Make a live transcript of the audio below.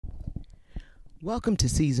Welcome to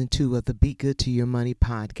Season 2 of the Be Good to Your Money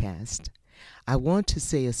podcast. I want to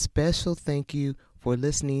say a special thank you for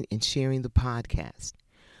listening and sharing the podcast.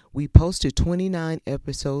 We posted 29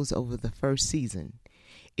 episodes over the first season.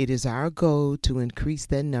 It is our goal to increase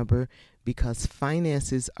that number because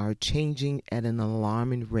finances are changing at an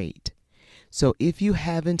alarming rate. So if you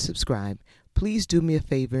haven't subscribed, please do me a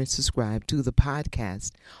favor and subscribe to the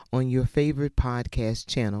podcast on your favorite podcast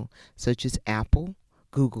channel such as Apple,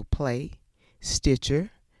 Google Play,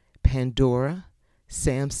 Stitcher, Pandora,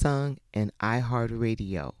 Samsung, and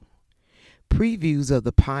iHeartRadio. Previews of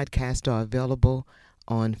the podcast are available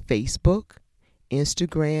on Facebook,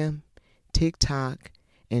 Instagram, TikTok,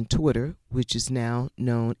 and Twitter, which is now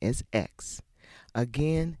known as X.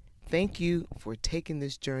 Again, thank you for taking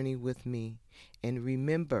this journey with me. And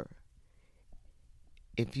remember,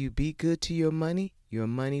 if you be good to your money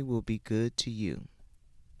will be good to you.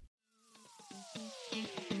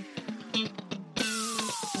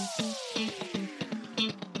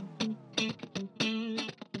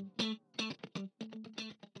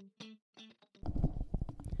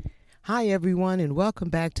 Hi, everyone, and welcome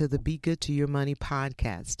back to the Be Good to Your Money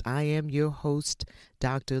podcast. I am your host,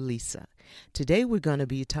 Dr. Lisa. Today, we're going to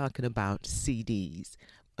be talking about CDs,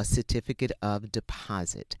 a certificate of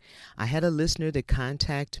deposit. I had a listener that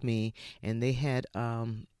contacted me, and they had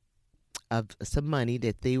of some money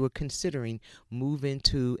that they were considering moving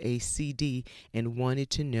to a CD and wanted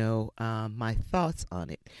to know my thoughts on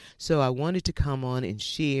it. So I wanted to come on and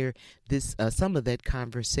share this some of that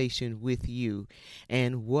conversation with you.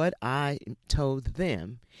 And what I told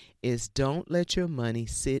them is don't let your money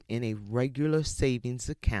sit in a regular savings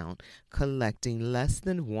account collecting less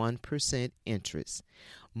than 1% interest.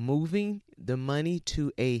 Moving the money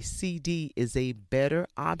to a CD is a better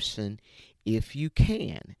option if you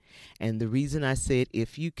can. And the reason I said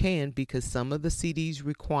if you can, because some of the CDs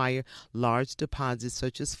require large deposits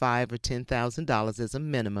such as $5,000 or $10,000 as a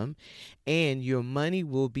minimum, and your money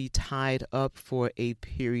will be tied up for a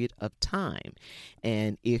period of time.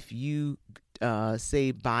 And if you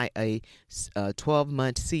say buy a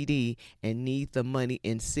 12-month CD and need the money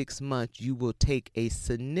in 6 months, you will take a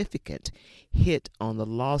significant hit on the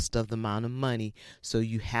loss of the amount of money. So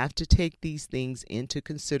you have to take these things into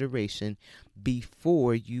consideration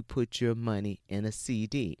before you put your money in a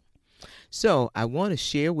CD. So I want to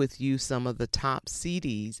share with you some of the top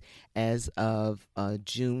CDs as of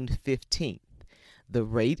June 15th. The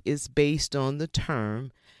rate is based on the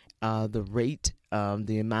term,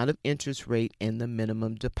 the amount of interest rate, and the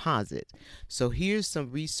minimum deposit. So here's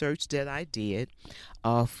some research that I did.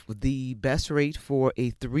 The best rate for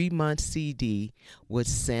a 3-month CD was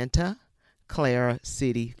Santa Clara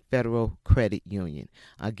City Federal Credit Union.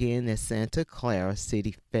 Again, that's Santa Clara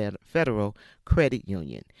City Federal Credit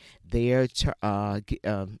Union. They are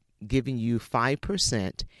giving you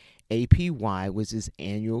 5% APY, which is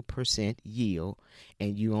annual percent yield,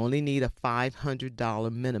 and you only need a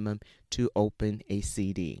 $500 minimum to open a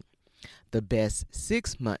CD. The best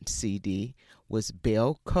 6-month CD was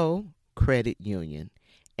Belco Credit Union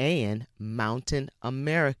and Mountain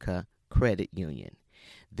America Credit Union.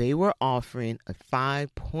 They were offering a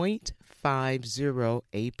 5.50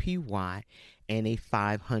 APY and a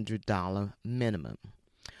 $500 minimum.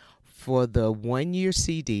 For the 1-year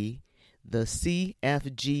CD, the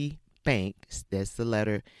CFG Bank, that's the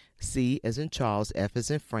letter C as in Charles, F as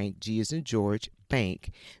in Frank, G as in George,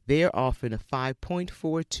 Bank, they are offering a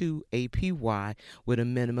 5.42 APY with a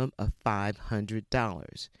minimum of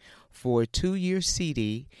 $500. For a 2-year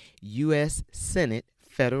CD, U.S. Senate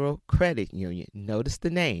Federal Credit Union, notice the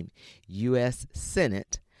name, U.S.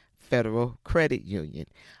 Senate Federal Credit Union,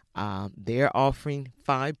 they're offering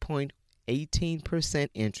 5.18%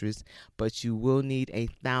 interest, but you will need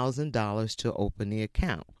 $1,000 to open the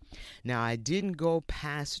account. Now, I didn't go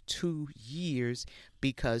past 2 years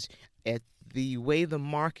because at the way the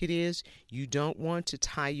market is, you don't want to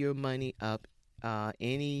tie your money up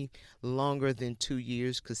any longer than 2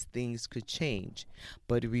 years because things could change.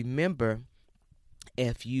 But remember,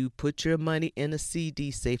 if you put your money in a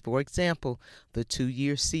CD, say for example, the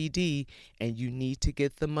 2-year CD, and you need to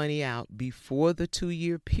get the money out before the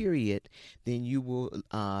 2-year period, then you will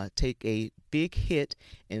take a big hit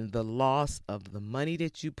in the loss of the money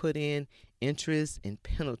that you put in, interest, and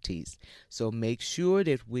penalties. So make sure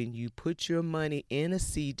that when you put your money in a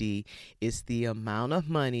CD, it's the amount of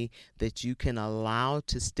money that you can allow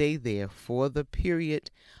to stay there for the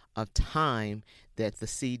period of time that the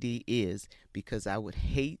CD is, because I would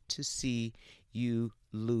hate to see you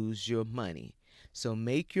lose your money. So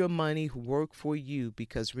make your money work for you,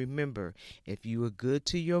 because remember, if you are good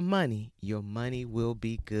to your money will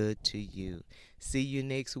be good to you. See you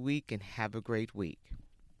next week and have a great week.